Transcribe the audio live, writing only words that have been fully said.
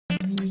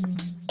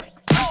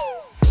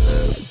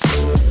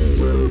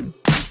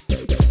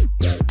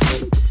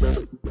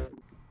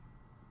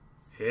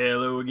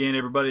again,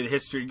 everybody, the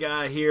History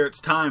Guy here. It's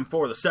time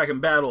for the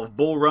Second Battle of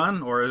Bull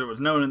Run, or as it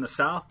was known in the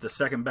South, the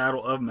Second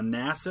Battle of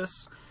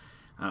Manassas.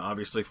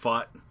 Obviously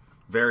fought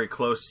very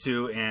close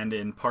to and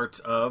in parts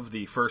of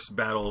the First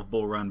Battle of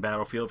Bull Run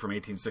battlefield from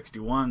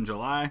 1861,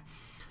 July.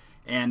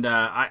 And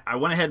I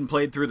went ahead and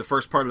played through the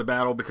first part of the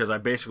battle because I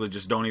basically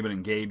just don't even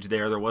engage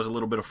there. There was a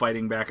little bit of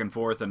fighting back and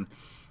forth, and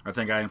I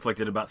think I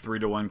inflicted about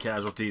 3-1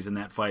 casualties in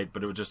that fight,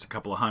 but it was just a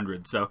couple of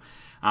hundred. So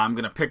I'm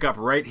going to pick up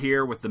right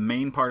here with the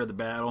main part of the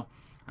battle.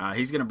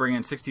 He's going to bring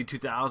in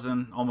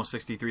 62,000, almost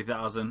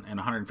 63,000, and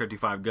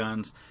 155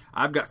 guns.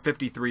 I've got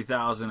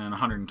 53,000 and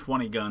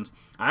 120 guns.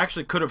 I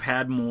actually could have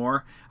had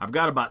more. I've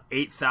got about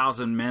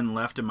 8,000 men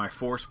left in my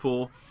force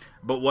pool.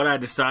 But what I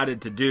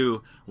decided to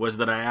do was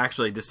that I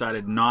actually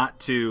decided not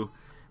to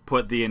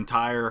put the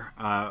entire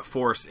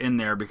force in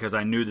there because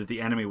I knew that the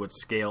enemy would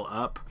scale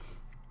up.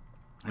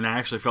 And I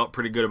actually felt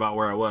pretty good about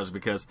where I was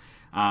because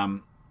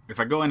if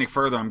I go any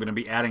further, I'm going to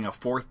be adding a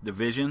 4th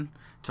division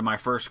to my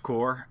 1st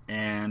Corps.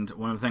 And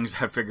one of the things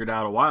I figured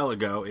out a while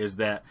ago is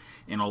that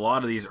in a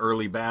lot of these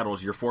early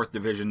battles, your 4th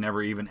division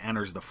never even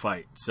enters the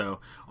fight.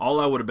 So all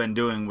I would have been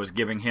doing was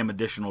giving him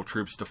additional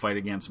troops to fight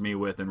against me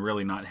with and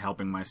really not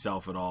helping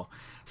myself at all.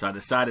 So I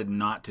decided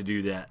not to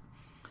do that.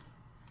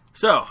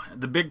 So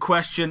the big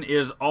question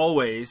is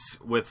always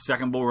with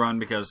Second Bull Run,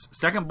 because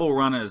Second Bull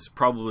Run is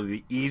probably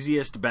the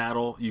easiest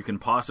battle you can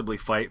possibly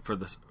fight for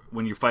this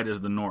when you fight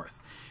as the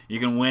North. You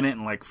can win it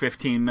in like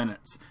 15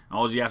 minutes.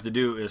 All you have to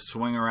do is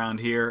swing around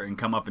here and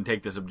come up and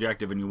take this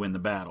objective and you win the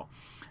battle.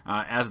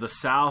 As the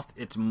South,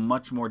 it's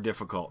much more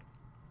difficult.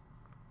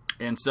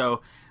 And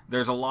so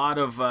there's a lot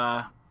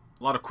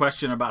of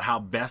question about how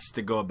best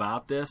to go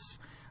about this.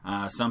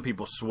 Some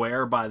people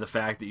swear by the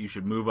fact that you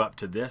should move up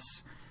to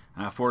this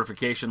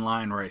fortification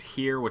line right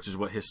here, which is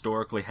what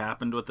historically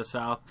happened with the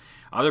South.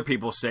 Other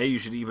people say you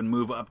should even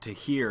move up to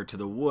here, to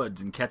the woods,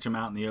 and catch them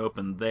out in the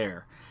open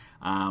there.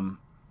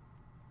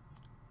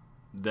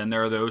 Then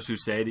there are those who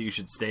say that you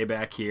should stay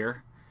back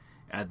here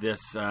at this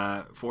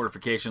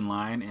fortification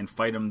line and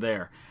fight them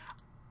there.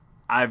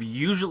 I've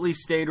usually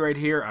stayed right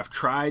here. I've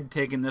tried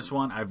taking this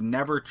one. I've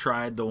never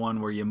tried the one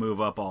where you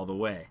move up all the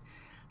way.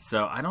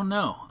 So I don't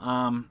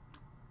know.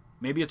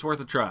 Maybe it's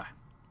worth a try.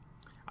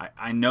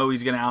 I know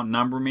he's going to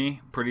outnumber me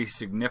pretty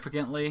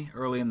significantly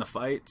early in the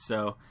fight.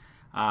 So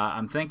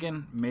I'm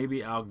thinking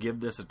maybe I'll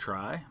give this a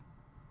try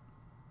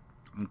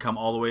and come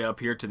all the way up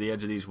here to the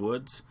edge of these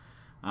woods.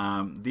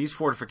 These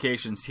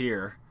fortifications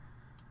here,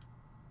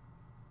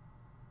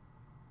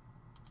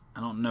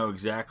 I don't know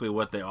exactly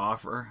what they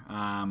offer.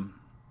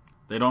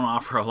 They don't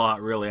offer a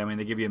lot, really. I mean,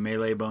 they give you a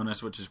melee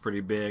bonus, which is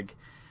pretty big,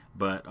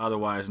 but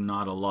otherwise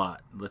not a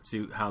lot. Let's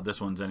see how this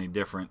one's any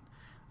different.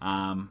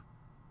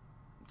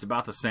 It's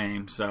about the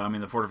same. So, I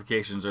mean, the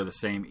fortifications are the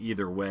same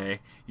either way.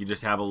 You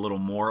just have a little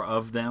more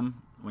of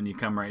them when you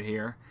come right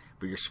here,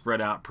 but you're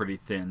spread out pretty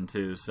thin,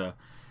 too. So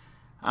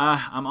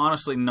I'm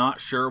honestly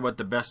not sure what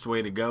the best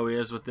way to go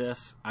is with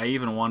this. I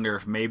even wonder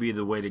if maybe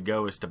the way to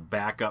go is to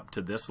back up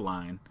to this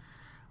line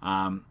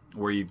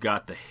where you've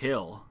got the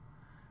hill.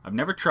 I've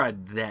never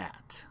tried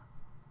that.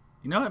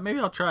 You know what? Maybe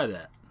I'll try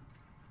that.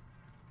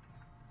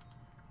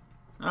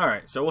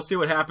 Alright, so we'll see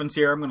what happens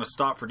here. I'm going to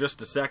stop for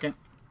just a second.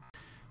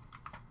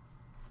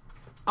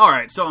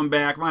 Alright, so I'm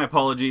back. My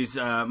apologies.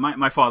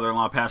 My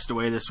father-in-law passed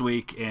away this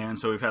week, and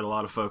so we've had a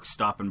lot of folks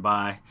stopping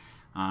by.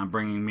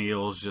 Bringing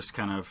meals, just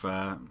kind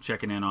of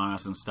checking in on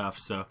us and stuff.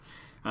 So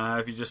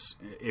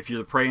if you're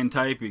the praying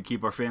type, you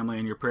keep our family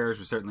in your prayers.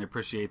 We certainly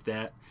appreciate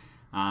that.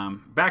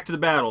 Back to the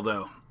battle,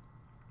 though.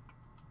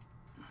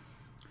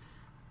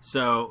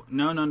 So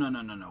no.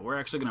 We're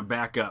actually going to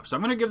back up. So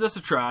I'm going to give this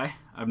a try.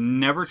 I've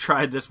never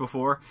tried this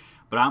before,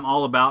 but I'm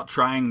all about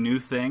trying new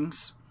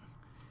things.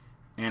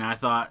 And I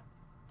thought,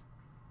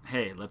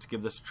 hey, let's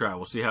give this a try.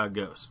 We'll see how it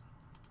goes.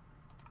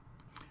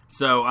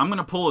 So I'm going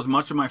to pull as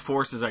much of my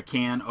force as I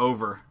can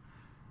over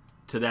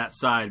to that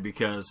side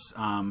because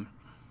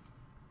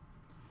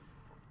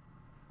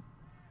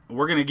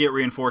we're going to get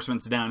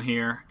reinforcements down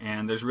here,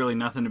 and there's really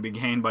nothing to be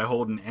gained by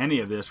holding any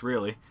of this,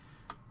 really.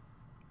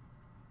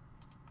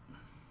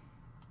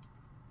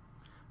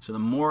 So the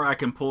more I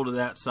can pull to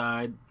that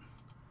side,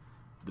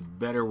 the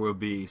better we'll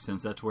be,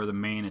 since that's where the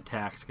main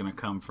attack's going to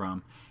come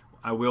from.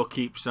 I will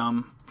keep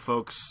some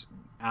folks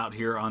out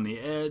here on the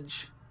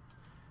edge.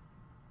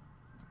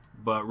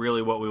 But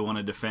really what we want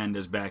to defend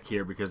is back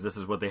here because this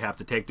is what they have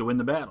to take to win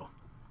the battle.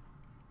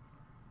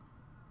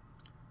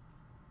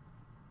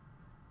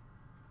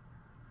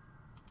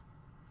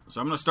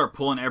 So I'm going to start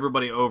pulling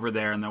everybody over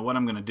there, and then what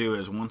I'm going to do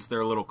is once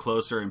they're a little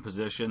closer in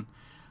position,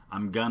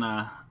 I'm going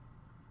to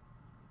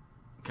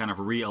kind of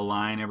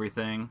realign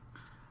everything.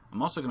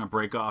 I'm also going to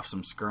break off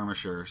some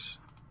skirmishers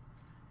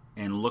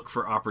and look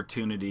for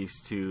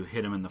opportunities to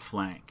hit him in the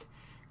flank.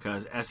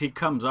 Because as he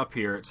comes up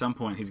here, at some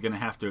point he's going to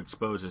have to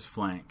expose his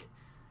flank.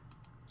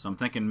 So I'm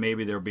thinking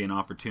maybe there'll be an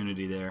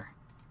opportunity there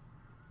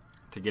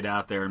to get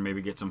out there and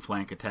maybe get some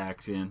flank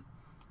attacks in.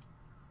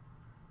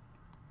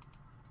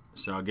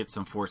 So I'll get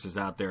some forces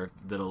out there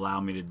that allow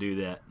me to do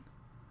that.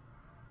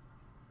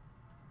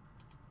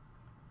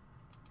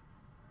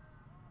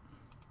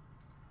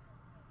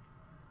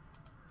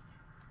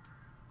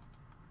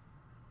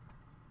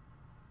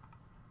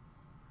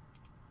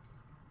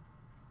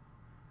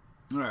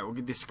 Alright, we'll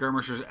get these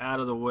skirmishers out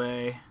of the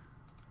way.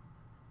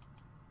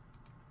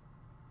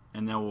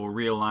 And then we'll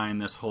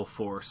realign this whole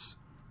force.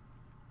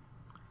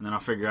 And then I'll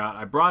figure out.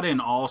 I brought in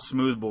all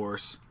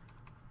smoothbores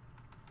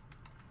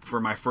for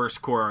my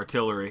first corps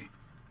artillery,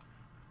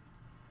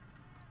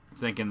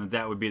 thinking that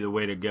that would be the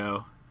way to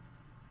go.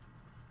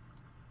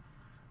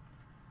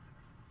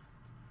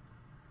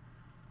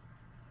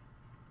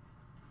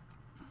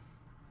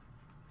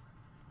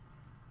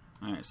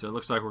 Alright, so it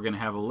looks like we're going to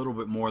have a little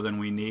bit more than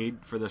we need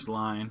for this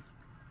line.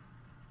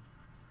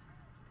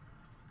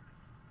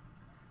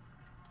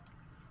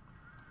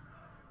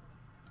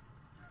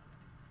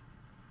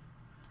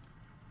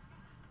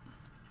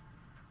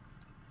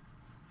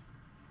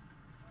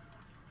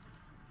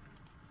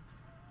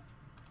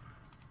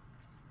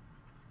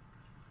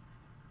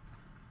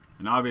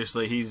 And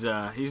obviously he's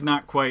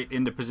not quite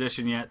into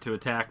position yet to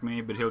attack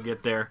me, but he'll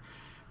get there.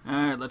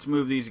 Alright, let's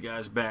move these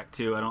guys back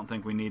too. I don't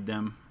think we need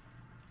them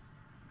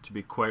to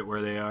be quite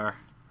where they are.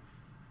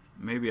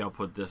 Maybe I'll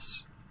put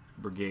this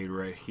brigade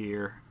right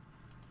here,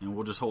 and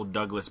we'll just hold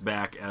Douglas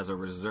back as a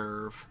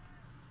reserve.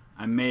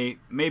 I may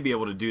be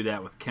able to do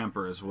that with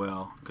Kemper as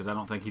well, because I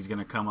don't think he's going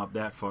to come up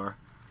that far.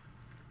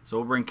 So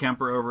we'll bring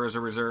Kemper over as a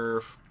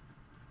reserve.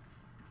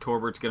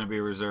 Torbert's going to be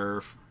a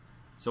reserve.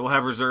 So we'll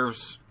have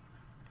reserves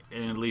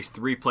in at least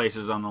 3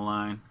 places on the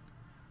line.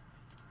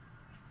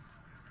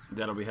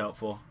 That'll be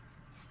helpful.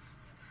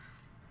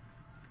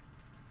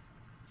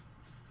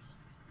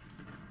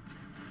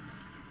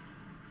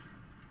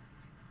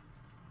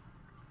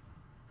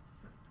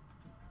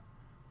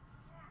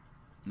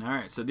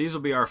 Alright, so these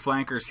will be our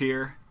flankers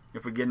here.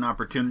 If we get an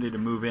opportunity to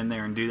move in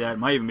there and do that.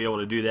 Might even be able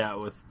to do that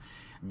with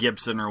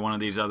Gibson or one of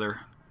these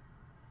other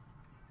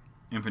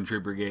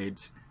infantry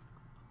brigades.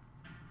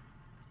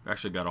 I've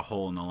actually got a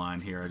hole in the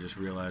line here. I just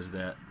realized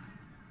that.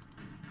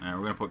 Alright,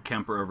 we're going to put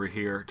Kemper over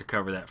here to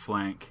cover that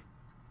flank.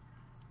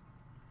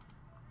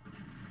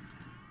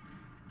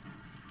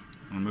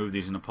 I'm going to move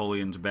these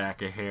Napoleons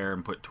back a hair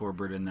and put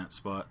Torbert in that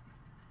spot.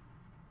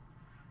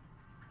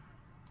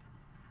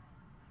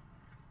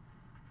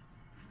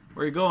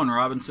 Where are you going,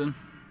 Robinson?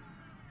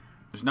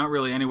 There's not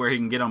really anywhere he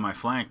can get on my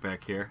flank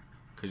back here,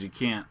 because you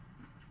can't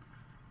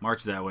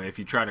march that way. If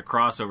you try to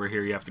cross over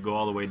here, you have to go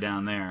all the way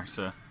down there.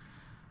 So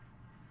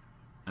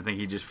I think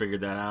he just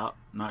figured that out.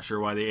 Not sure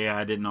why the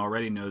AI didn't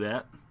already know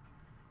that.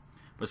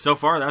 But so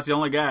far, that's the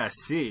only guy I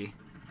see.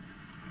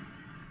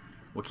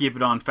 We'll keep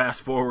it on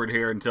fast forward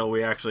here until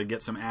we actually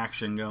get some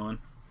action going.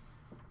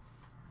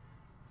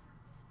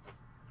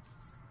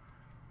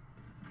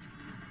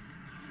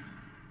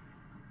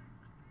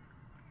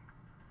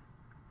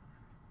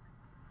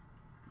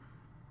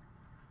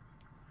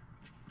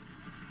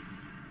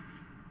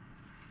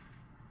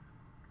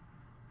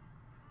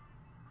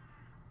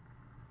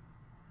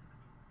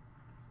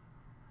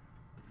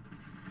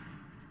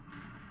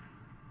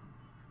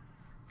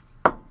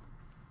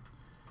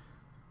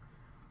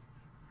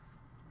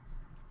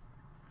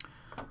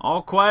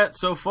 All quiet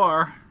so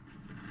far.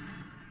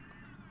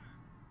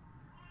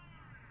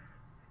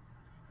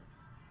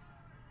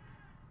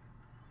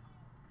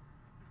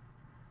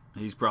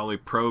 He's probably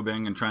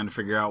probing and trying to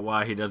figure out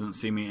why he doesn't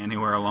see me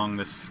anywhere along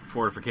this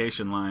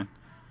fortification line.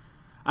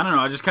 I don't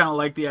know, I just kind of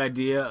like the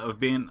idea of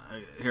being...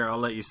 Here, I'll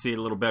let you see it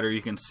a little better.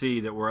 You can see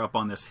that we're up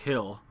on this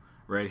hill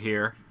right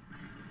here.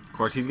 Of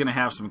course, he's going to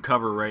have some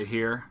cover right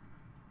here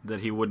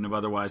that he wouldn't have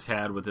otherwise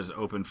had with his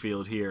open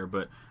field here.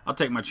 But I'll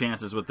take my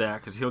chances with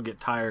that because he'll get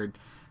tired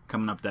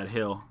coming up that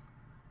hill.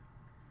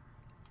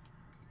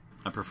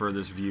 I prefer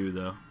this view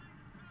though.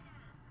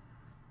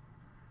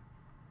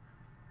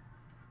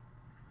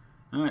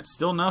 Alright,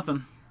 still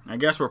nothing. I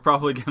guess we're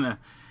probably gonna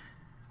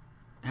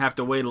have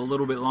to wait a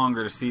little bit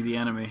longer to see the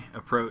enemy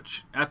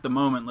approach. At the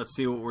moment, let's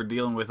see what we're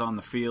dealing with on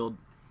the field.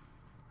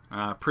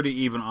 Pretty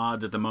even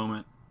odds at the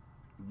moment.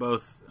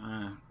 Both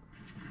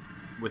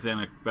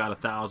within about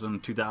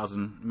 1,000,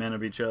 2,000 men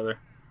of each other.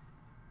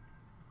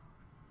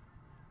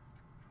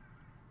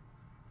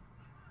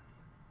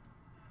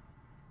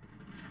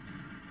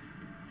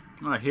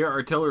 I hear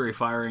artillery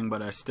firing,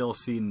 but I still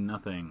see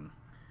nothing.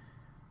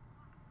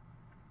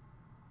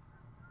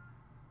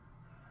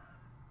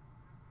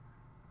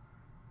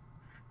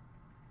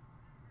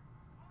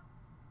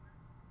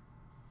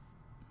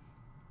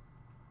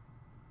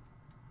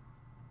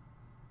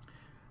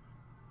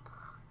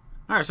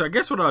 Alright, so I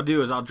guess what I'll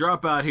do is I'll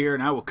drop out here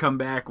and I will come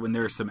back when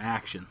there's some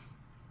action.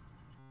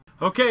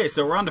 Okay,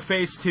 so we're on to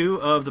phase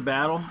 2 of the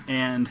battle,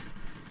 and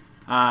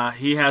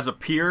he has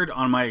appeared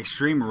on my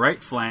extreme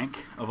right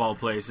flank, of all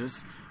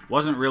places.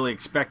 Wasn't really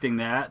expecting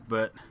that,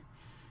 but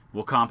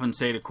we'll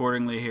compensate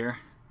accordingly here.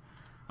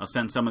 I'll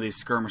send some of these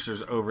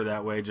skirmishers over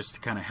that way just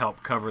to kind of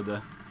help cover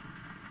the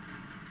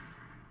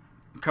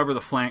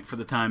flank for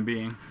the time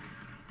being.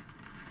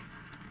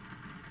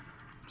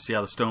 See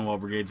how the Stonewall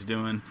Brigade's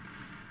doing.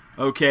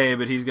 Okay,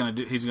 but he's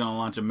gonna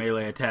launch a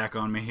melee attack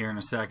on me here in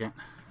a second.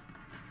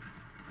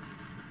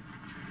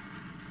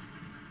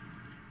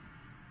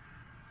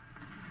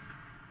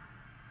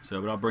 So,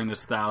 but I'll bring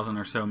this 1,000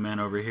 or so men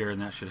over here,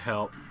 and that should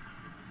help.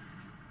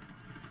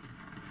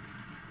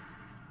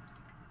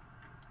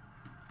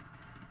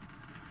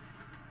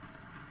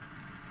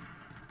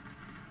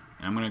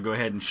 And I'm going to go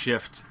ahead and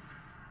shift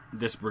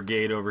this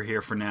brigade over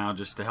here for now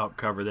just to help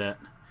cover that.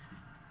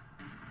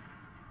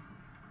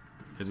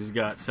 Because he's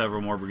got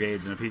several more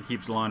brigades, and if he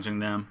keeps launching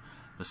them,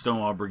 the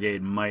Stonewall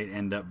Brigade might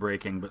end up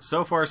breaking. But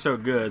so far so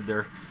good.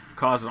 They're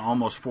causing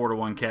almost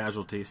 4-to-1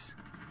 casualties.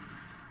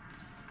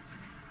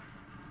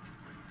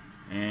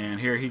 And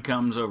here he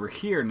comes over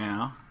here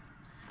now.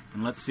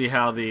 And let's see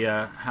how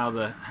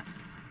the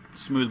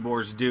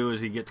smoothbores do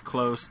as he gets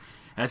close.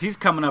 As he's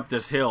coming up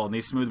this hill and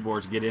these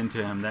smoothbores get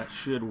into him, that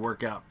should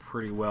work out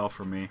pretty well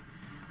for me.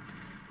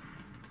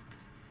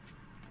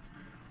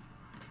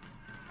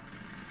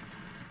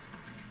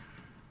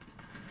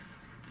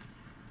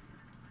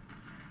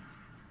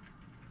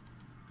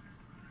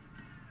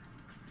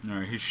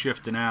 Alright, he's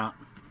shifting out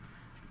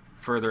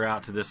further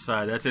out to this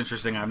side. That's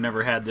interesting. I've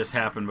never had this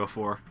happen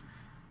before.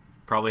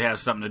 Probably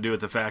has something to do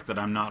with the fact that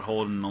I'm not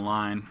holding the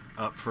line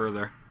up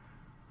further.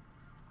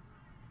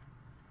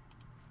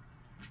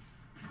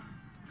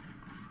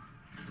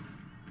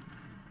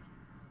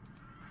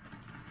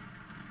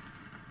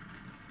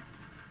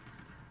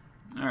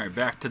 Alright,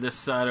 back to this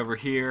side over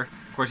here.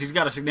 Of course, he's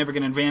got a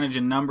significant advantage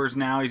in numbers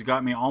now. He's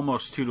got me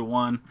almost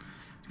 2-to-1.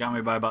 He's got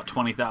me by about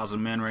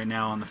 20,000 men right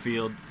now on the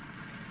field.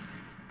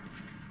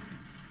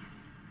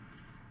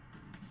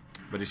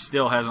 But he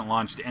still hasn't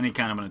launched any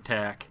kind of an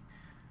attack.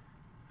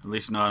 At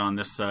least not on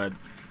this side.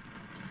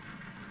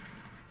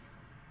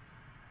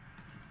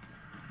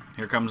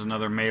 Here comes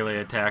another melee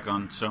attack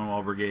on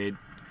Stonewall Brigade.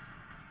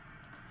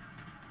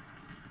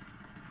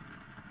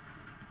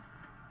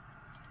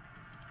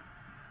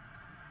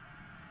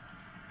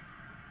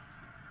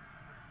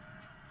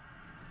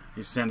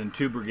 He's sending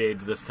 2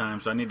 brigades this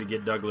time, so I need to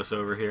get Douglas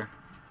over here.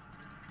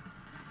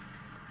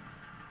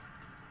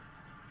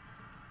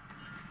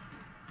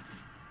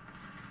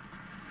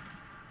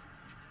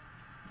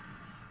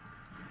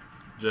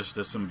 Just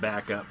as some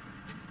backup.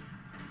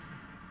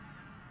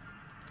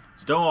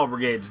 Stonewall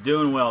Brigade's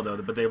doing well though,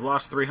 but they've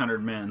lost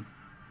 300 men.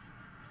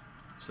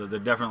 So they're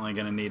definitely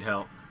going to need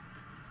help.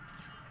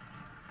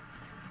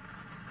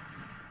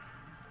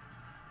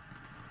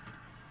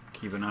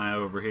 Keep an eye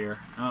over here.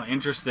 Oh,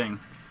 interesting.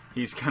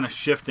 He's kind of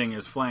shifting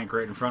his flank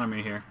right in front of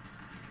me here.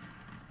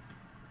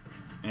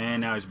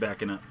 And now he's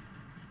backing up.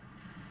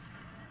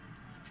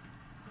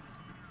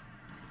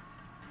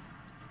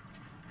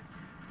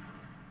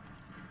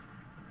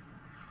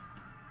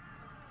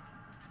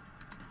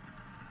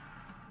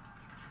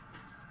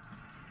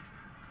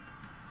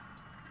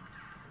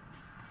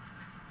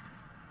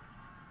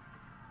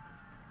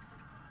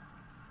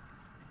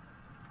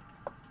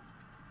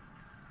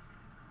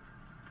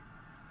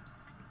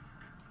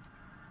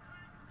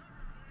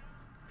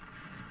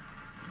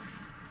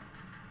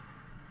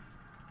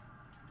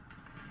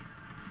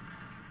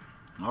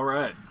 All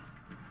right.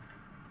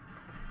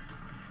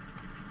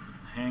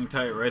 Hang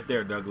tight right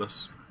there,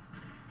 Douglas.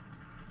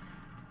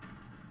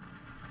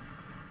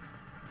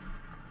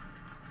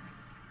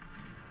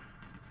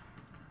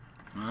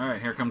 All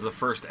right, here comes the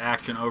first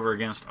action over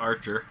against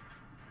Archer.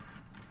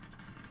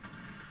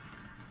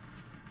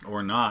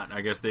 Or not.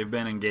 I guess they've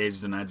been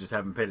engaged and I just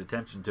haven't paid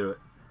attention to it.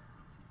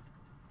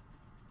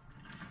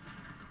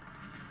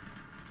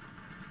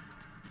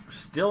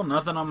 Still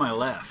nothing on my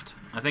left.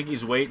 I think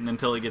he's waiting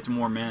until he gets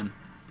more men.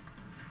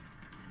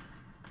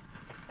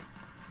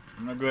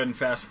 I'm going to go ahead and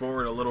fast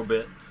forward a little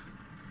bit.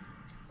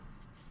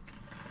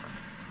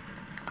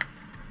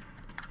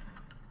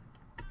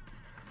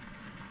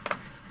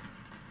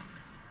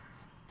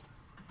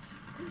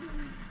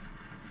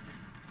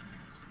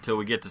 Until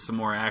we get to some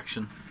more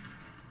action.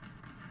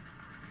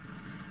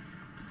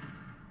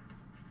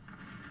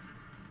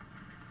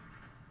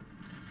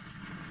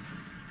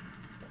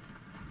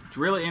 It's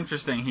really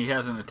interesting he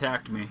hasn't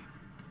attacked me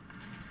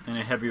in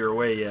a heavier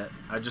way yet.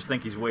 I just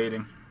think he's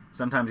waiting.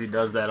 Sometimes he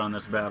does that on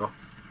this battle.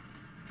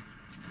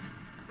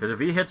 Because if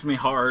he hits me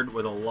hard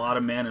with a lot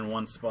of men in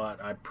one spot,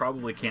 I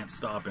probably can't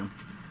stop him.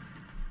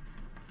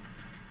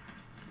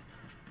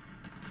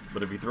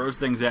 But if he throws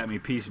things at me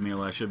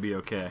piecemeal, I should be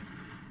okay.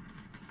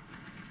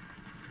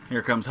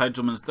 Here comes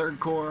Heintzelman's 3rd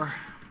Corps.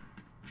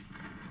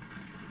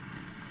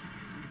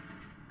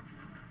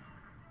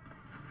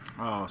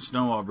 Oh,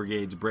 Stonewall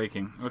Brigade's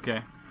breaking.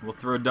 Okay, we'll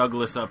throw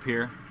Douglas up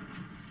here.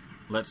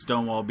 Let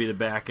Stonewall be the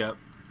backup.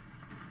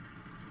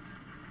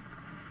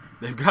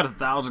 They've got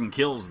 1,000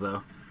 kills,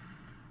 though.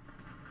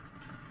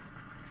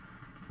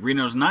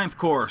 Reno's 9th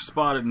Corps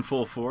spotted in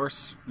full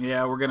force.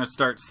 Yeah, we're going to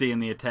start seeing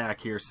the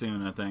attack here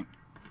soon, I think.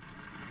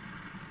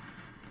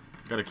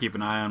 Got to keep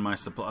an eye on my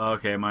supply.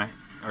 Okay, my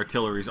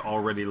artillery's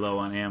already low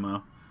on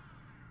ammo.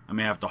 I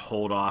may have to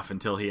hold off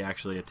until he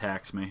actually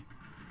attacks me.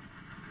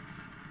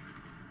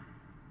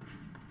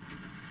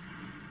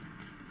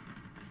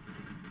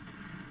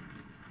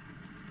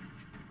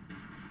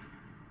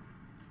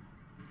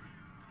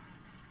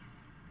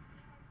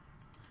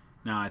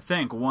 Now, I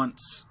think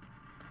once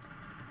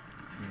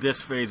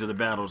this phase of the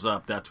battle's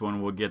up, that's when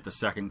we'll get the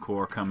 2nd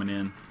Corps coming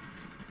in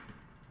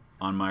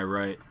on my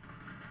right.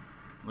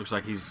 Looks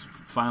like he's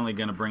finally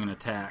going to bring an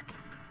attack.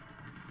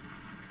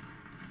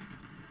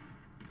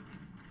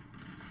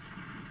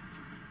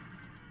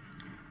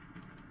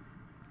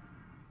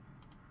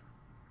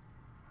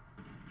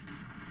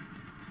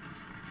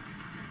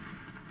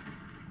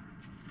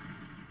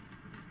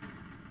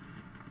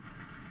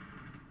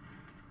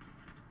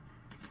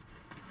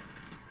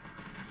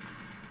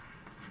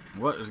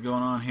 What is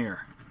going on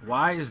here?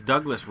 Why is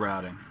Douglas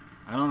routing?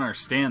 I don't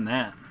understand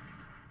that.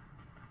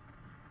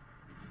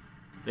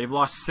 They've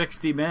lost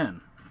 60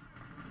 men.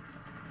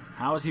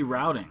 How is he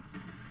routing?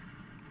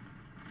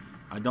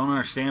 I don't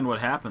understand what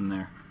happened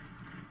there.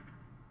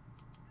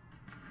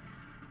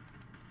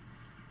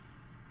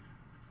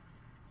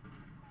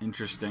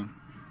 Interesting.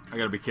 I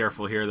gotta be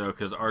careful here though,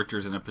 because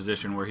Archer's in a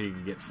position where he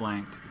could get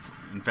flanked.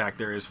 In fact,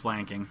 there is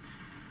flanking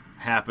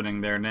happening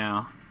there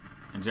now.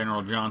 And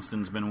General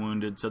Johnston's been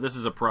wounded, so this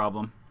is a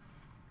problem.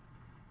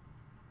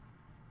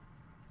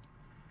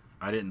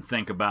 I didn't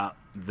think about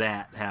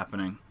that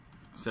happening.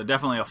 So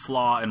definitely a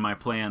flaw in my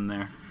plan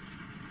there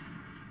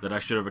that I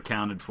should have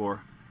accounted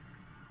for.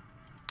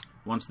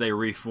 Once they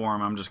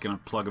reform, I'm just going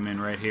to plug them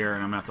in right here,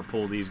 and I'm going to have to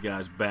pull these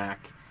guys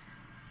back.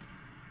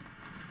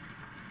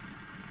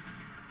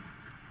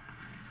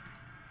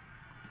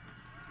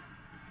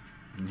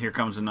 And here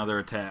comes another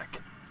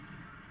attack.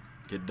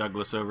 Get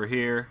Douglas over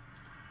here.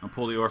 I'll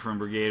pull the Orphan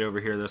Brigade over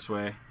here this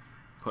way.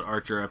 Put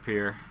Archer up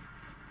here.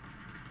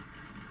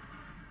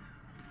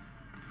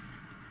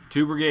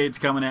 2 brigades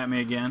coming at me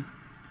again.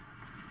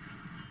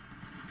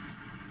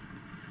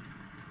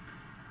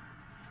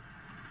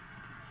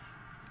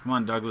 Come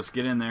on, Douglas,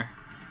 get in there.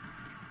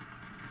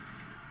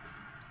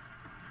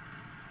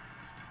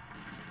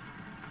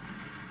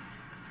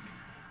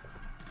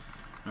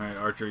 Alright,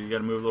 Archer, you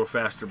gotta move a little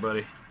faster,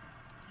 buddy.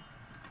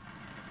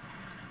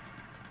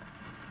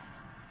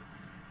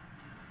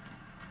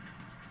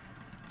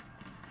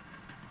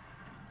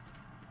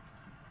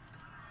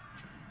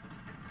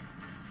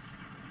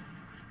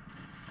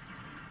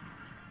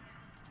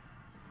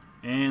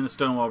 And the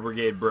Stonewall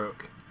Brigade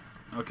broke.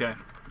 Okay,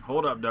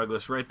 hold up,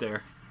 Douglas, right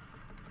there.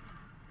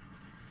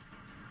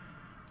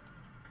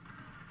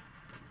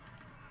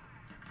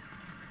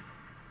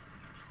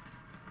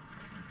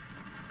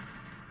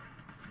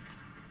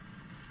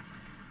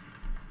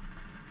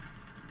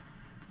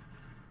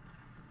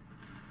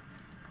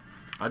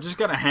 I just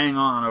gotta hang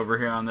on over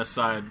here on this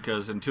side,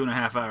 because in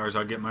 2.5 hours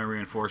I'll get my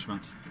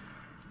reinforcements.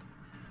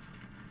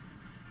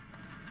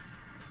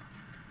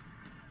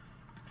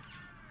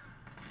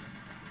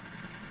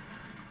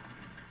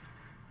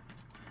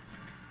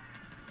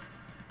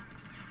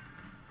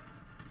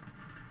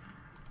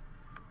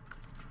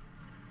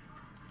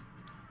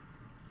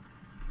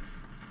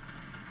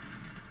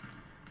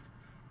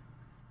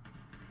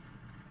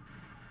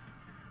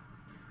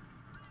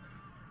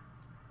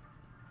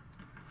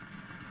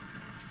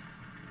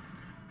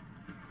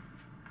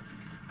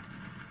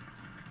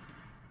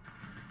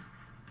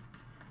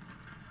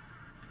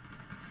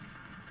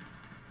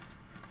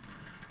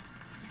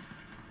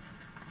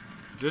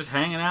 Just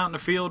hanging out in the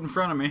field in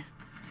front of me.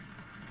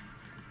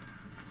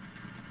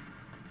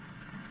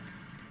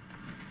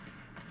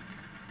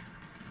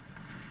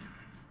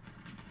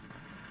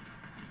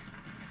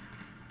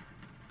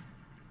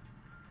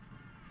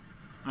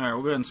 Alright,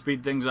 we'll go ahead and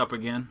speed things up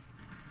again.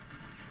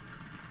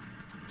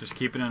 Just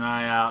keeping an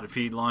eye out. If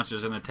he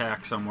launches an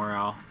attack somewhere,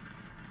 I'll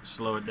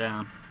slow it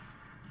down.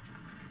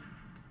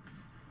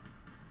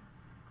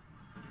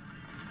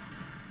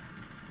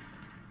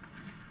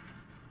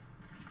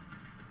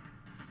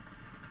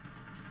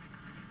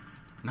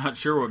 Not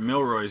sure what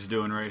Milroy's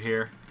doing right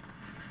here,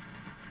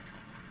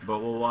 but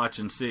we'll watch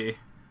and see.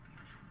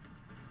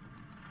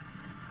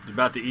 He's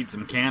about to eat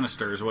some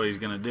canisters, what he's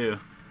going to do.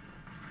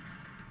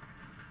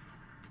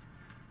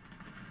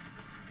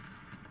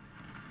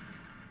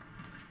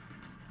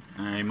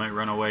 He might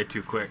run away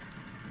too quick.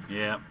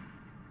 Yep.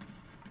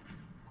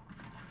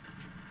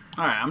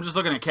 Alright, I'm just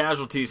looking at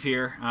casualties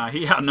here.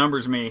 He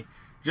outnumbers me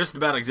just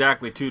about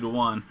exactly 2 to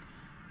 1.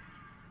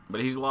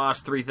 But he's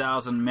lost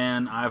 3,000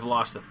 men. I've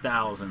lost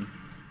 1,000.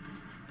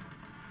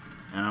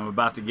 And I'm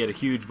about to get a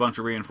huge bunch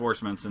of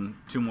reinforcements in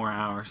 2 more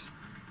hours.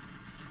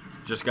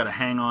 Just got to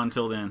hang on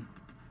till then.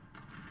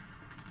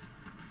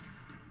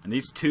 And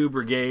these 2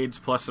 brigades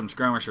plus some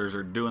skirmishers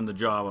are doing the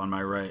job on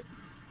my right.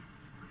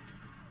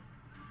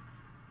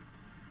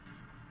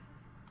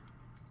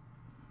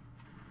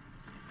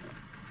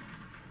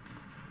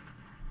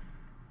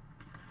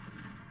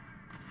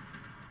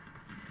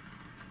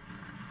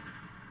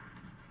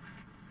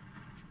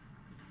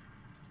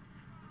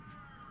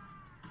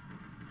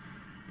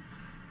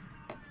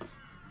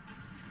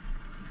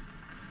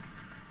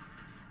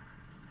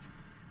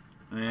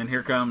 And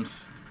here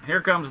comes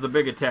the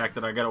big attack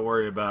that I got to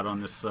worry about on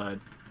this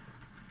side.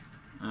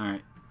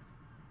 Alright.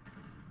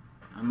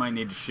 I might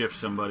need to shift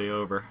somebody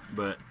over,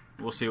 but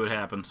we'll see what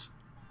happens.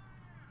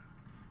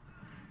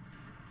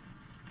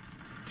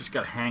 Just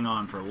got to hang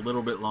on for a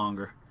little bit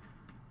longer.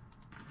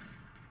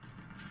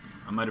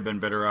 I might have been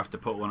better off to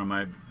put one of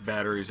my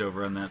batteries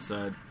over on that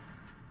side.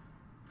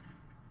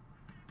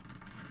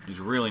 He's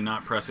really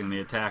not pressing the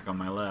attack on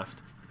my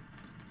left.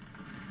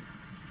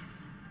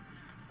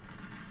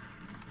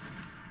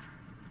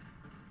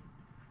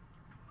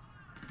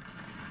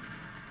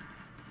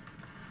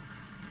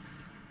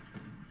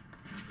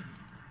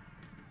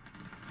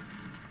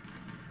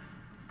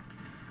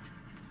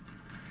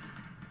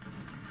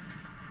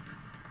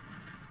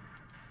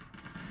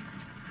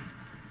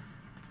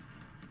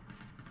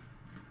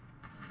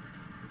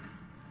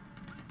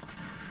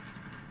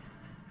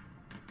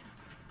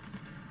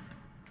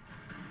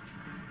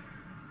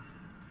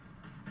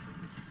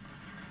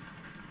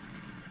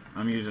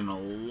 I'm using a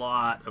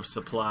lot of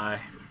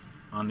supply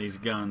on these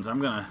guns.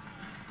 I'm gonna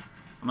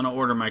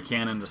order my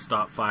cannon to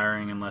stop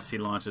firing unless he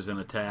launches an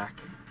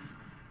attack.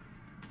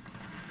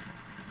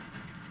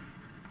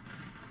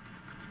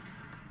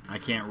 I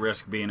can't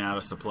risk being out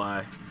of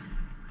supply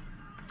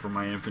for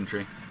my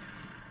infantry.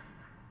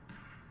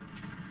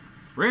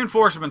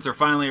 Reinforcements are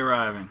finally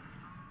arriving.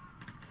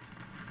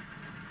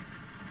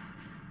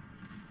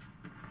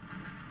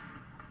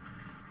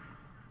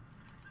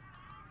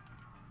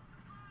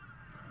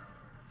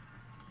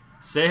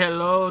 Say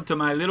hello to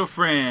my little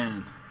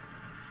friend.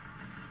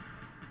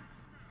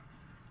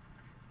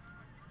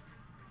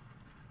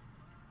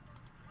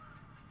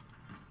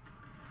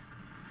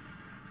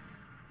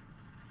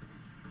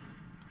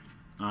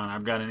 Oh, and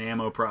I've got an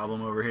ammo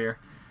problem over here.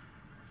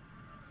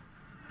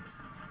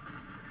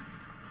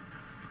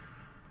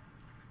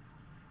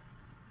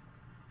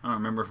 I don't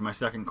remember if my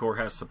second corps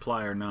has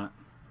supply or not.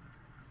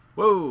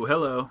 Whoa,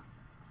 hello.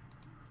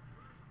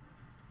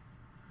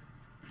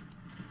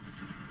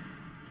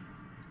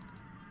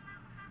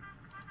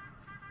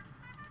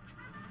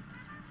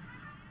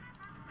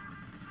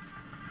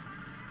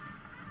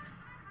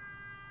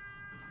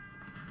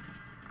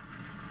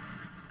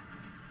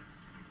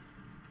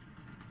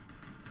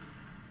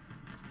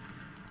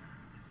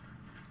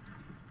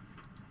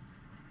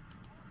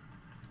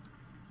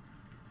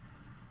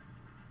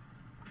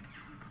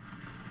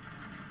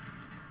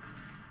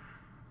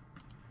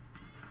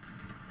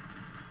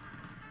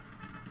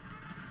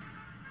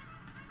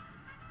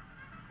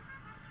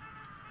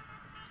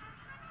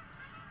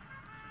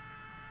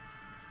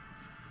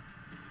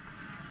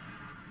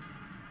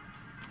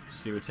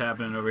 See what's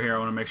happening over here. I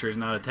want to make sure he's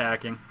not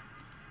attacking.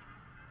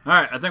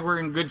 Alright, I think we're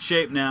in good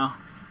shape now.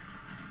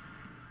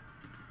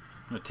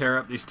 I'm going to tear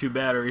up these 2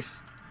 batteries.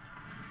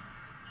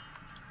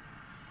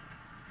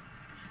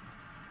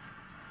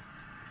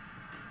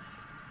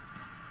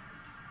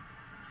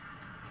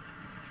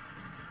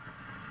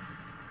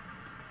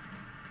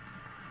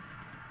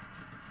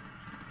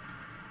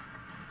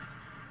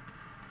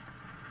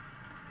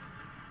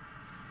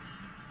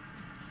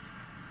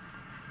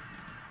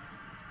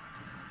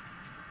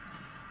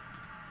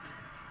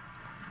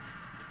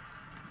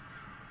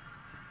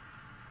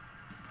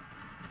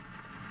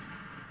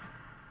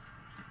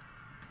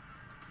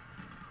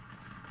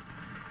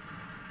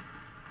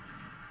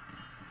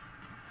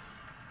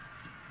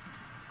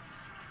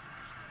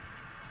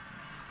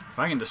 If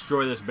I can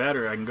destroy this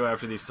battery, I can go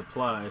after these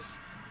supplies.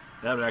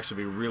 That would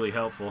actually be really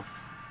helpful.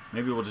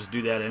 Maybe we'll just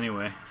do that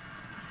anyway.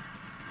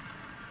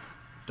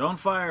 Don't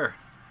fire!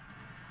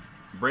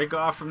 Break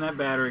off from that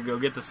battery, go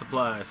get the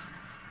supplies.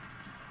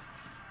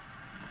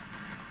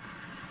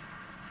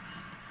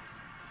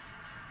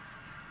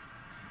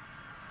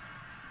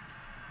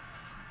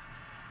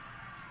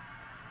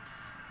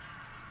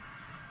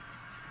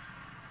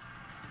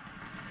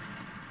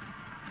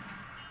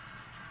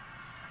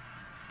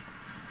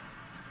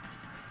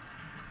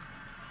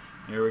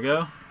 Here we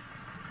go.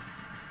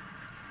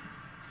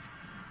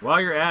 While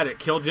you're at it,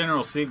 kill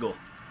General Siegel.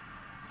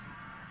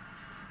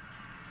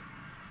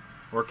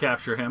 Or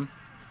capture him.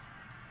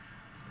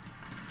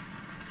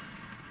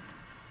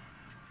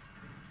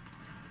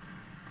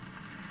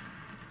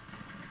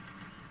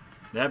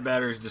 That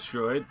battery's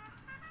destroyed.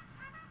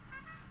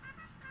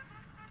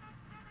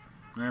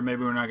 Or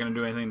maybe we're not going to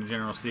do anything to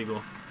General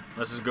Siegel.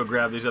 Let's just go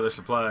grab these other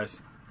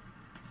supplies.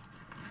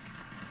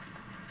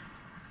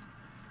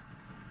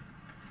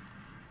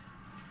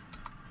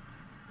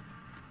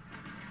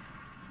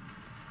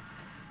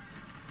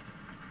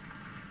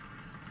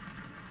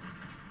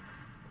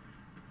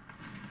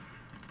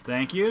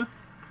 Thank you.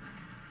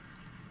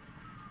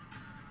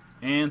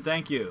 And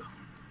thank you.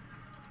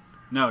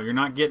 No, you're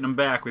not getting them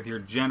back with your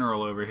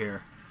general over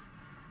here.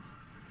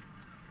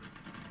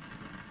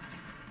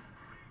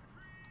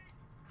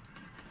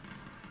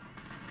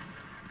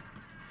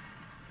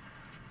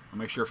 I'll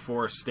make sure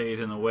Forrest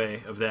stays in the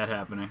way of that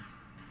happening.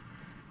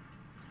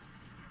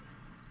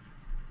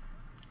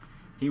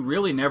 He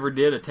really never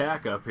did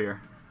attack up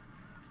here.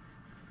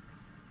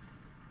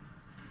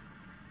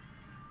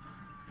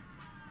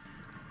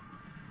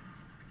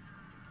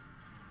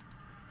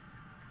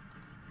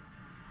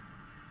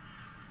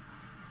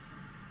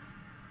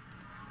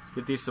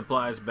 Get these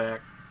supplies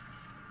back.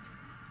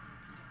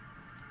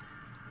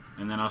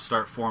 And then I'll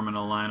start forming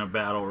a line of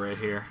battle right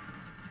here.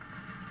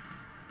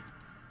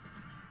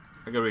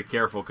 I gotta be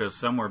careful because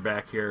somewhere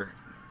back here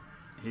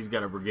he's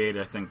got a brigade,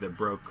 I think, that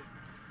broke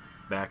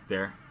back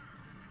there.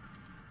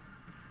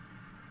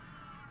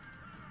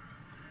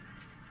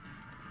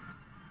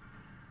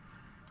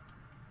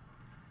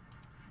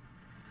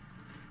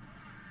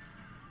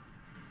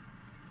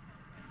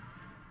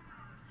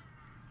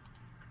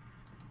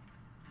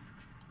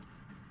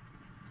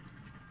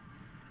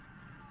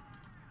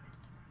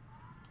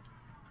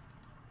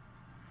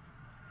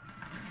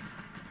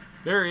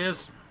 There he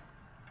is.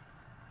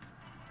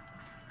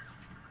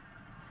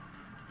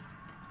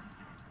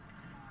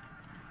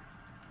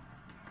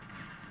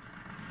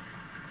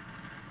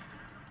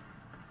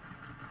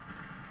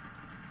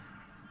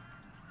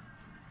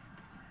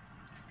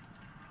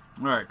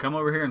 Alright, come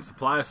over here and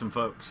supply some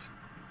folks.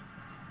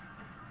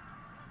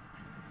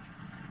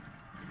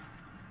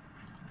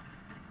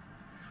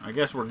 I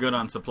guess we're good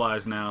on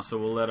supplies now, so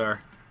we'll let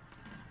our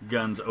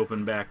guns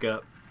open back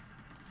up.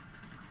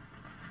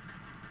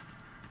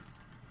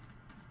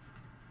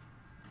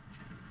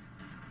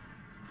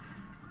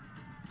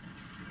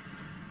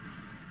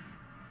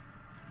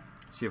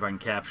 See if I can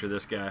capture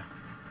this guy.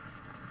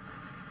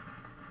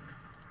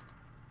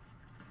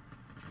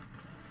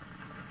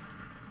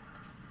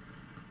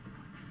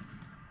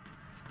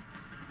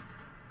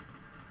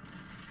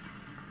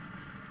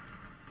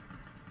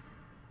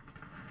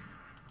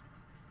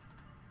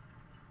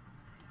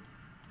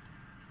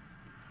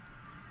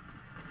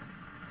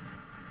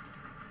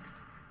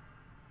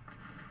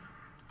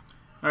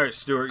 Alright,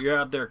 Stuart, you're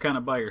out there kind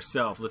of by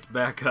yourself. Let's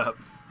back up.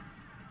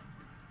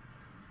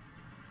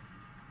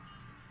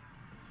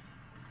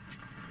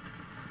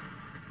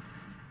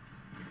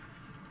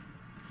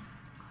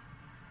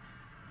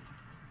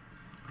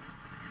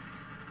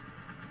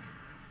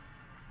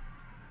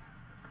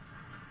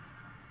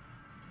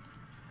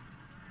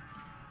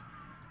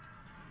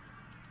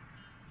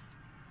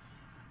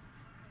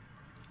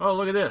 Oh,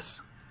 look at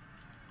this.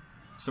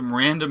 Some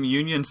random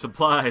Union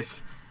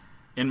supplies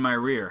in my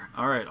rear.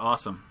 Alright,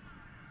 awesome.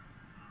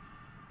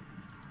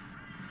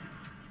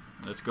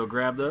 Let's go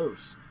grab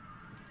those.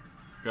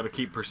 Got to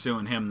keep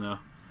pursuing him, though.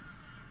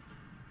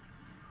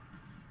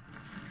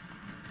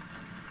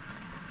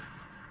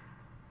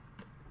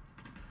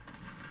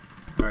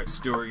 Alright,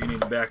 Stuart, you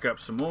need to back up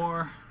some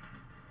more.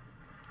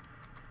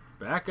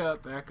 Back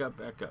up, back up,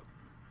 back up.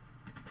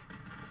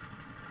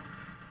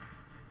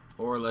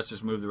 Or let's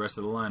just move the rest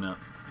of the line up.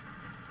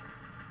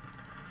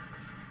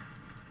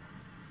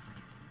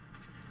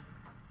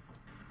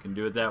 Can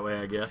do it that way,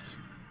 I guess.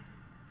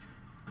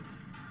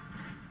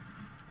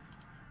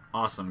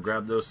 Awesome.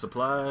 Grab those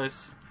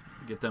supplies.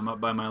 Get them up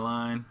by my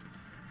line.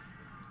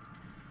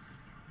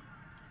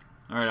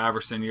 Alright,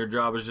 Iverson, your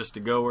job is just to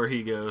go where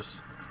he goes.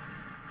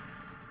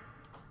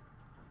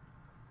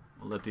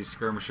 We'll let these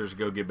skirmishers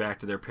go get back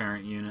to their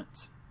parent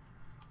units.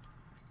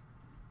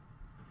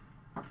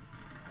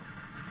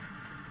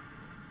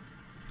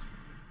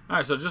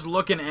 Alright, so just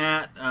looking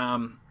at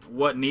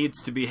what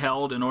needs to be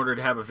held in order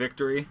to have a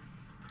victory.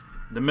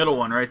 The middle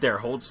one right there.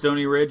 Hold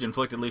Stony Ridge,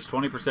 inflict at least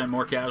 20%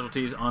 more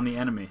casualties on the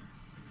enemy.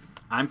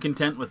 I'm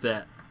content with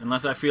that.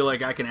 Unless I feel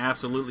like I can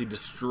absolutely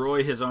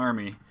destroy his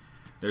army,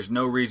 there's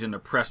no reason to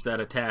press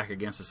that attack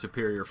against a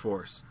superior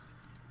force.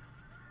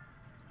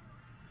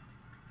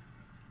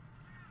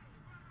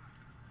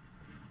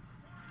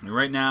 And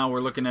right now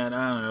we're looking at,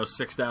 I don't know,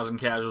 6,000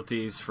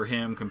 casualties for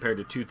him compared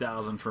to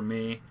 2,000 for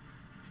me.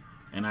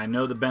 And I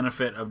know the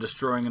benefit of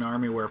destroying an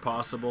army where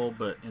possible,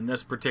 but in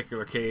this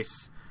particular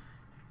case,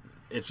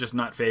 it's just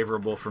not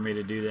favorable for me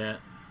to do that.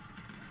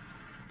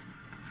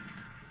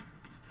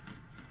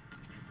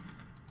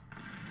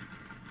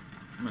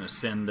 I'm going to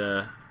send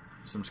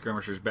some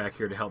skirmishers back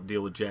here to help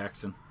deal with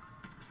Jackson.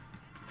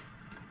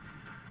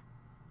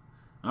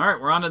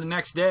 Alright, we're on to the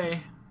next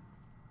day.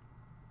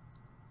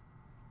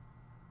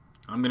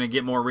 I'm going to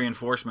get more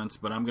reinforcements,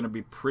 but I'm going to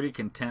be pretty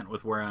content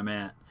with where I'm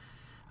at.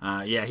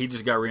 Yeah, he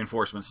just got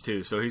reinforcements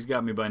too, so he's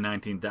got me by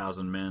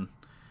 19,000 men.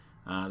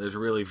 There's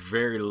really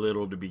very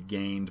little to be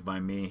gained by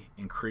me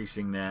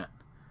increasing that.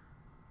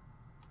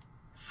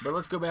 But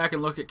let's go back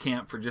and look at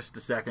camp for just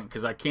a second,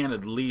 because I can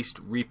at least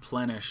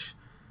replenish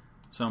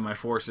some of my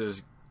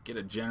forces, get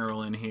a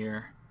general in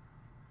here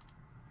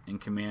in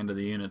command of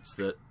the units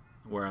that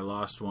where I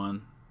lost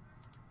one.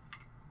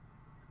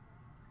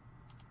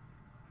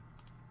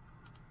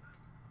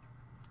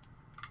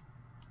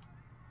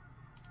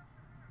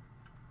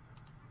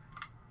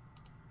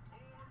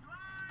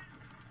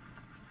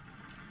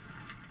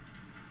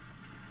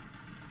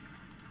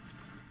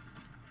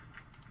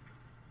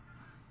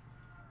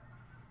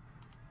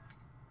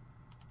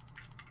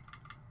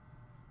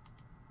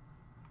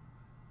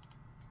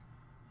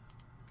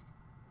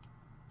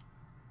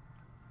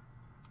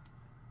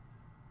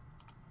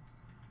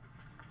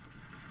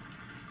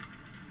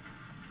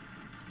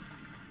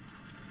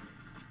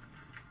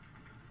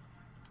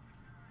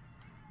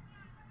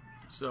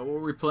 So we'll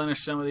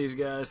replenish some of these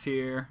guys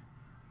here.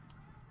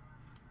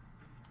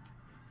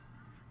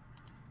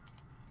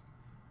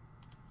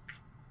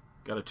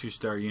 Got a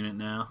 2-star unit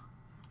now.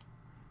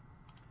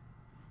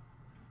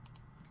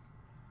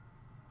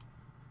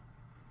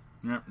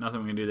 Yep,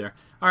 nothing we can do there.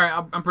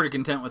 Alright, I'm pretty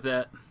content with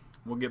that.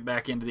 We'll get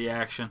back into the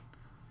action.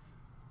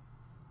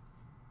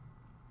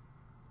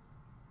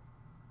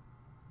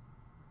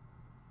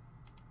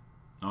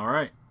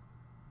 Alright.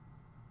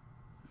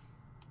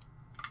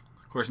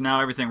 Of course,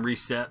 now everything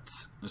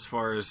resets as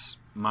far as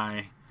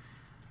my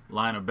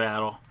line of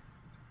battle.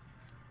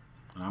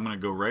 And I'm going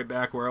to go right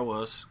back where I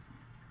was,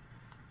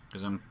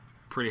 because I'm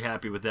pretty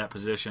happy with that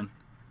position.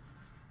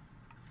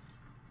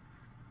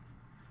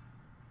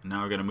 And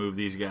now we're going to move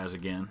these guys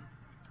again.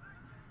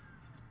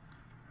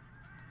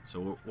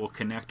 So we'll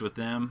connect with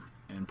them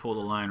and pull the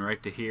line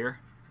right to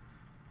here.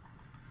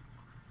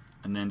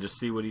 And then just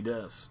see what he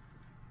does.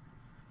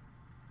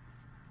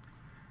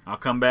 I'll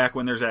come back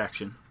when there's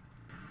action.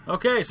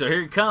 Okay, so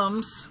here he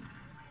comes.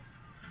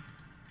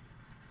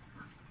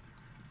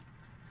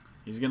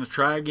 He's going to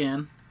try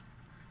again.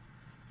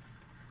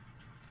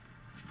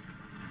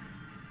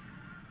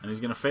 And he's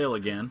going to fail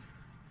again.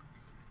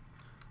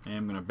 I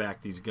am going to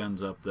back these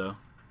guns up, though.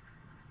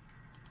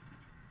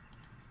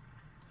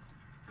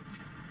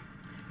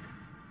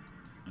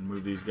 And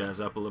move these guys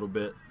up a little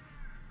bit.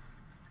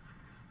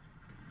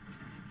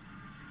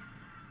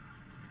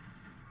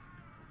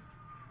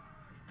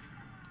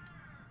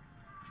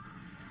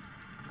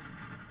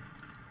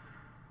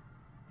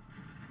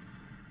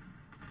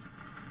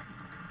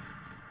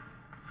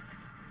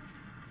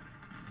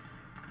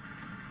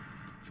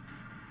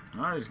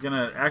 Alright, he's going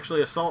to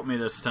actually assault me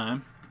this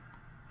time.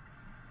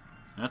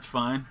 That's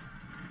fine.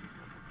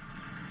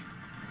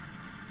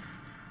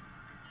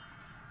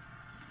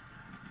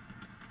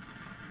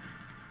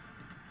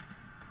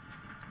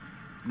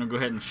 I'm going to go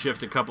ahead and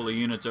shift a couple of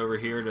units over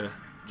here to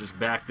just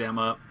back them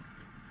up.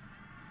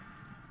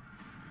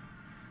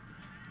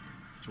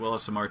 As well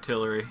as some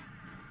artillery.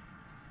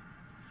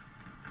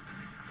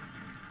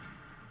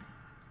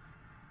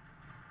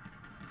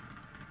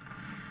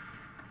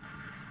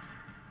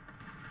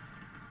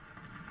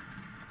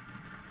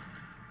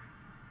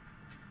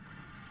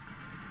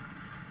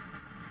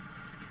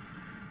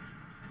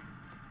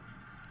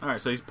 Alright,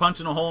 so he's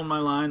punching a hole in my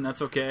line.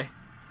 That's okay.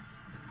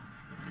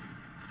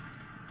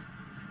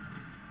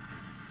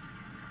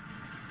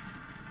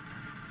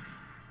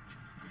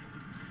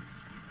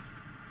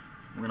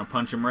 We're going to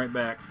punch him right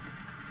back.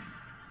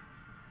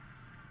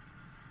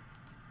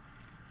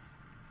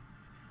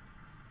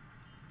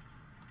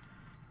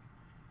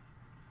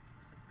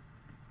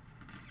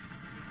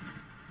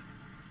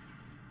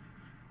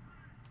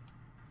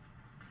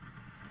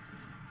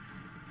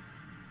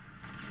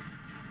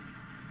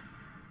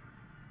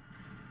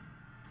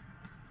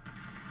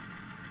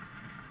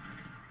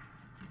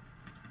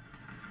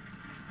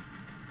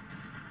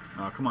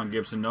 Oh, come on,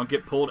 Gibson. Don't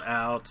get pulled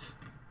out.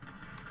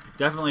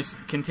 Definitely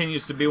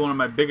continues to be one of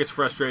my biggest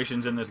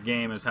frustrations in this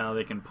game is how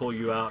they can pull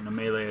you out in a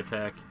melee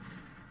attack.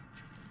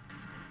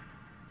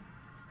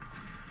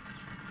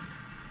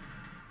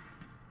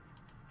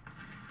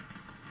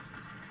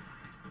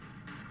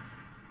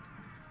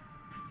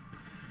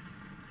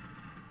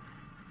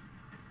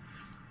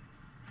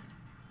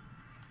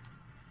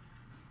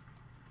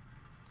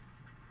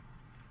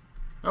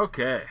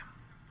 Okay.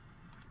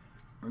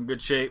 We're in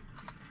good shape.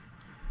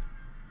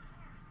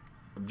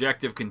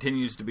 Objective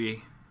continues to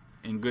be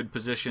in good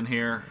position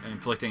here,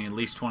 inflicting at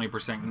least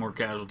 20% more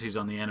casualties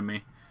on the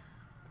enemy.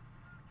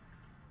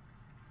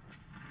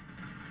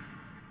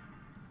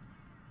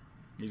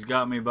 He's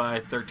got me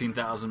by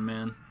 13,000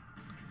 men.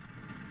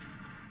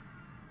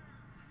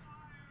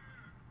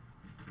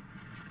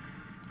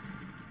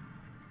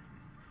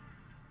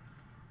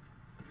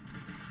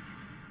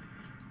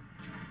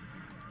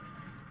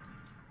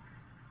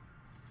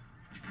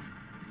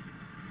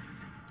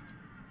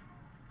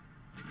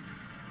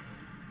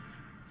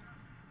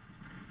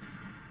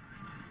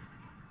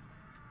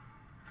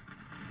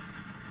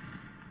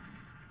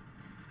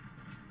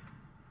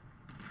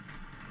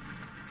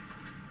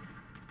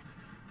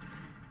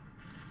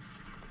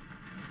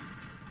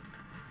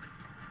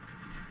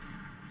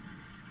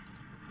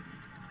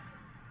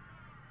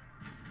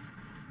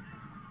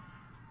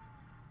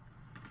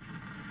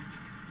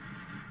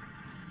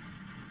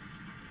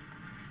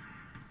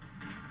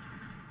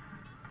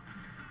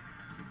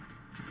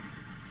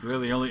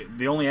 Really,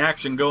 the only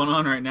action going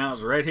on right now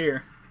is right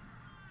here.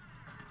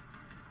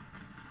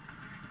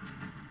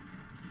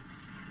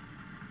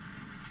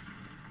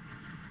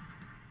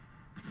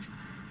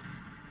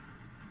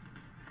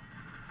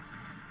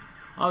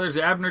 Oh, there's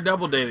Abner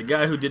Doubleday, the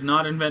guy who did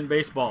not invent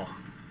baseball.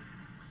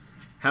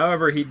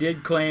 However, he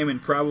did claim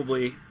and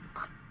probably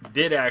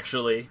did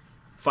actually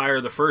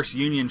fire the first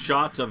Union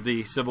shots of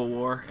the Civil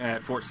War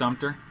at Fort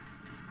Sumter.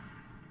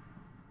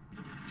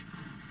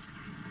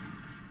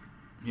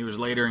 He was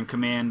later in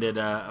command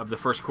of the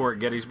First Corps at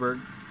Gettysburg.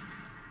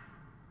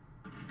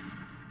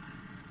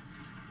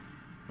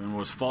 And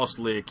was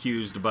falsely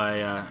accused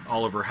by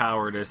Oliver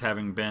Howard as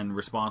having been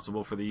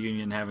responsible for the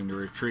Union having to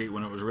retreat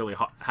when it was really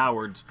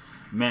Howard's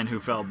men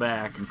who fell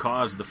back and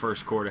caused the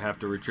First Corps to have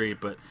to retreat.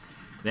 But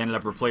they ended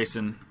up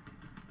replacing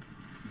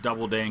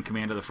Doubleday in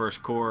command of the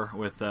First Corps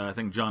with, I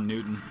think, John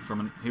Newton.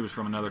 He was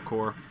from another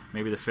corps,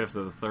 maybe the 5th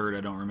or the 3rd,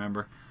 I don't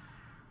remember.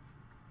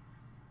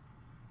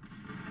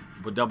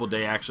 But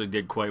Doubleday actually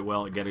did quite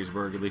well at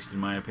Gettysburg, at least in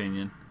my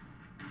opinion,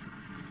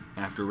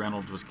 after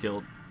Reynolds was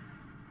killed.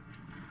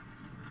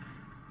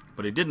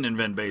 But he didn't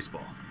invent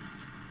baseball.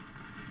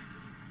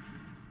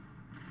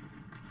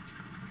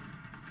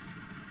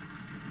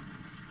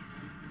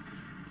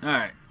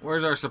 Alright,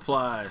 where's our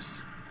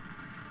supplies?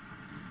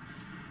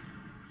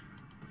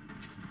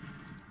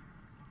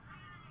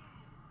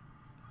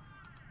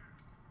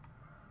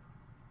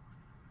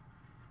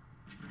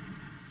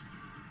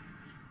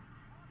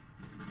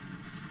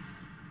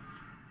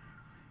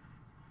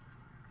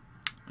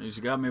 He's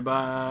got me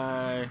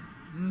by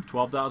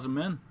 12,000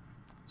 men.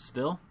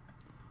 Still.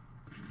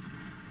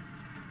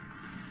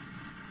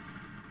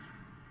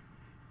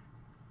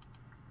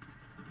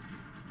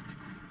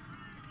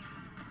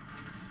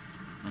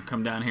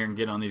 come down here and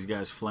get on these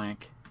guys'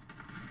 flank.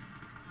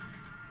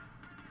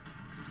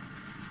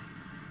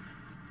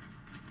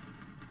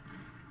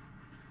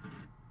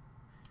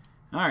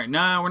 Alright,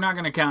 no, we're not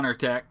going to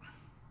counterattack.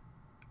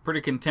 Pretty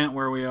content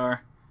where we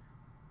are.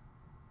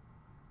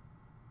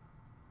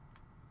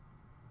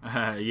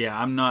 Yeah,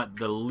 I'm not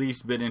the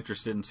least bit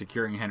interested in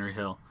securing Henry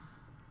Hill.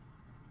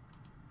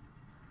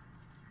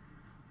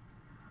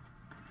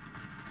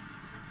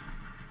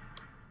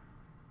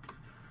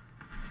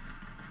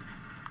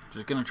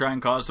 Just going to try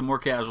and cause some more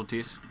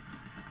casualties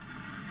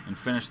and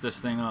finish this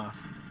thing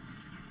off.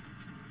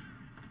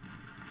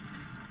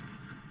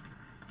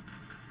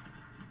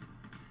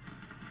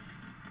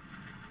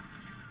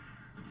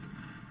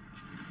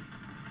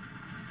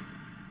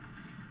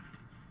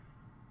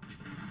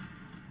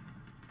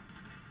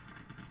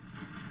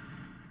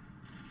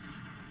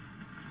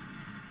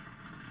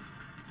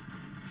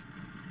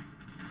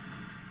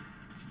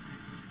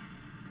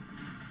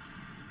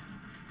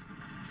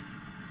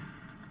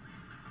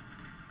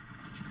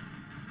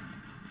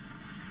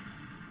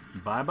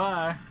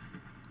 Bye-bye.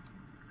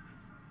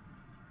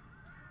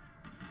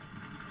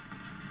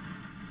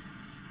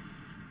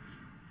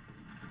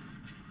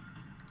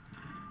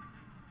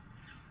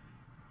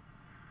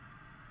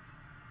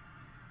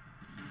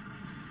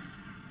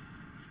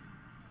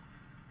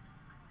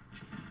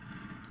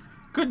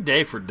 Good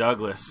day for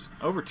Douglas.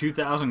 Over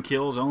 2,000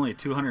 kills, only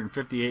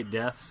 258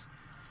 deaths.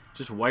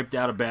 Just wiped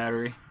out a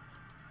battery.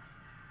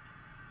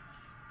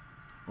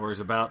 Or is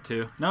about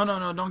to. No, no,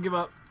 no, don't give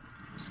up.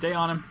 Stay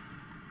on him.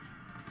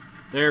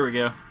 There we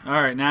go.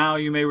 Alright, now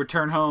you may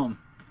return home.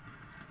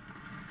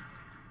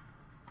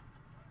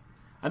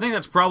 I think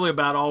that's probably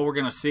about all we're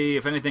going to see.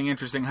 If anything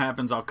interesting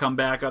happens, I'll come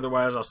back.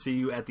 Otherwise, I'll see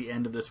you at the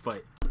end of this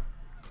fight.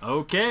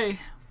 Okay.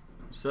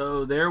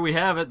 So, there we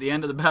have it. The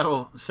end of the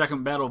battle,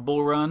 second battle of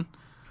Bull Run.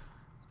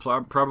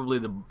 Probably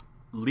the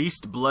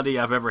least bloody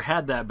I've ever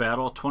had that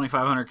battle.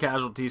 2,500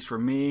 casualties for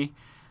me.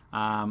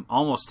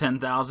 Almost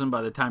 10,000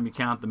 by the time you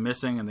count the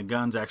missing, and the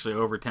guns actually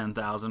over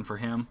 10,000 for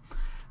him.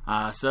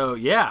 So,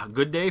 yeah,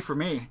 good day for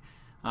me.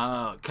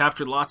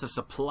 Captured lots of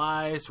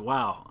supplies.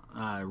 Wow,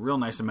 real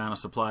nice amount of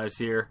supplies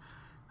here.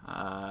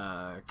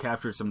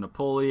 Captured some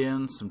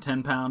Napoleons, some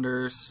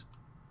 10-pounders,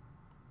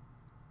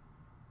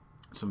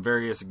 some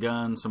various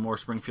guns, some more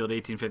Springfield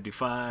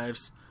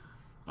 1855s.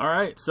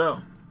 Alright,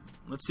 so,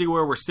 let's see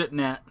where we're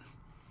sitting at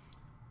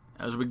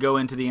as we go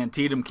into the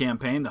Antietam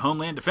campaign. The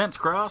Homeland Defense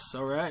Cross,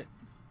 alright.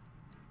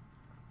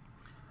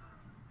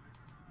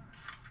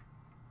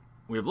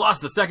 We've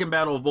lost the second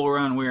battle of Bull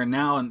Run. We are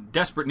now in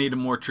desperate need of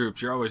more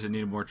troops. You're always in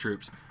need of more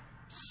troops.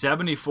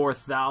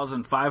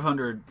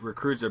 74,500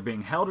 recruits are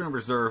being held in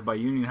reserve by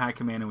Union High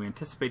Command, and we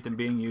anticipate them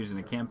being used in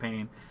a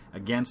campaign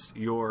against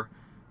your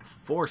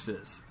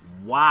forces.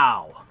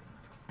 Wow.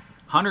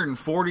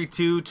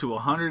 142 to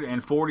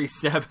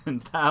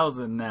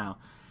 147,000 now.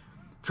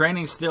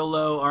 Training's still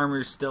low,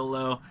 armor's still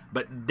low,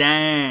 but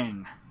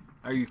dang.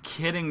 Are you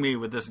kidding me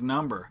with this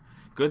number?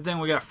 Good thing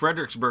we got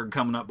Fredericksburg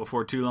coming up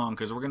before too long,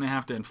 because we're going to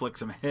have to inflict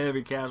some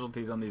heavy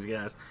casualties on these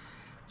guys.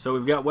 So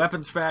we've got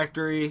Weapons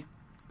Factory,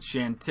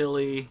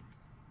 Chantilly.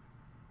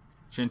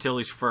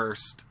 Chantilly's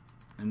first.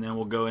 And then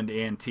we'll go into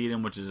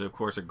Antietam, which is, of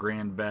course, a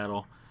grand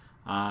battle.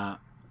 I'm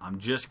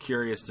just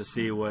curious to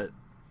see what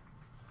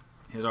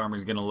his army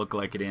is going to look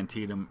like at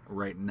Antietam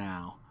right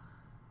now.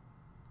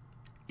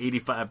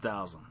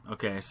 85,000.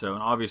 Okay, so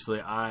and obviously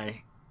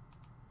I,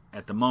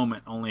 at the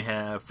moment, only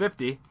have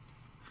 50.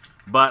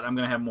 But I'm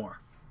going to have more.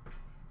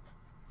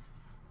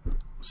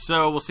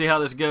 So we'll see how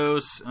this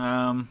goes.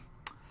 We'll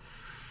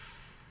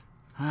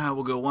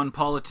go one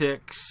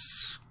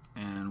politics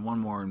and one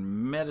more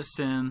in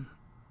medicine.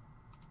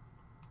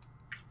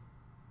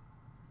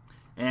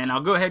 And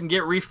I'll go ahead and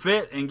get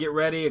refit and get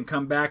ready and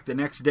come back the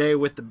next day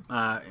with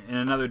the in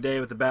another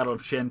day with the Battle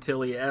of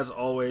Chantilly. As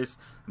always,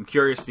 I'm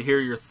curious to hear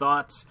your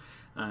thoughts.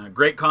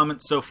 Great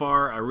comments so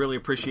far. I really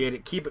appreciate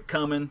it. Keep it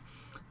coming.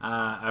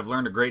 I've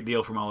learned a great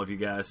deal from all of you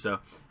guys.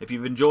 So if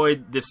you've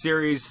enjoyed this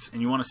series and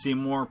you want to see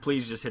more,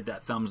 please just hit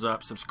that thumbs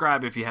up.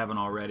 Subscribe if you haven't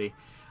already.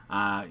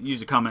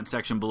 Use the comment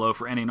section below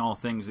for any and all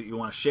things that you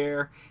want to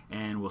share.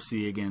 And we'll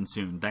see you again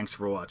soon. Thanks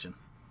for watching.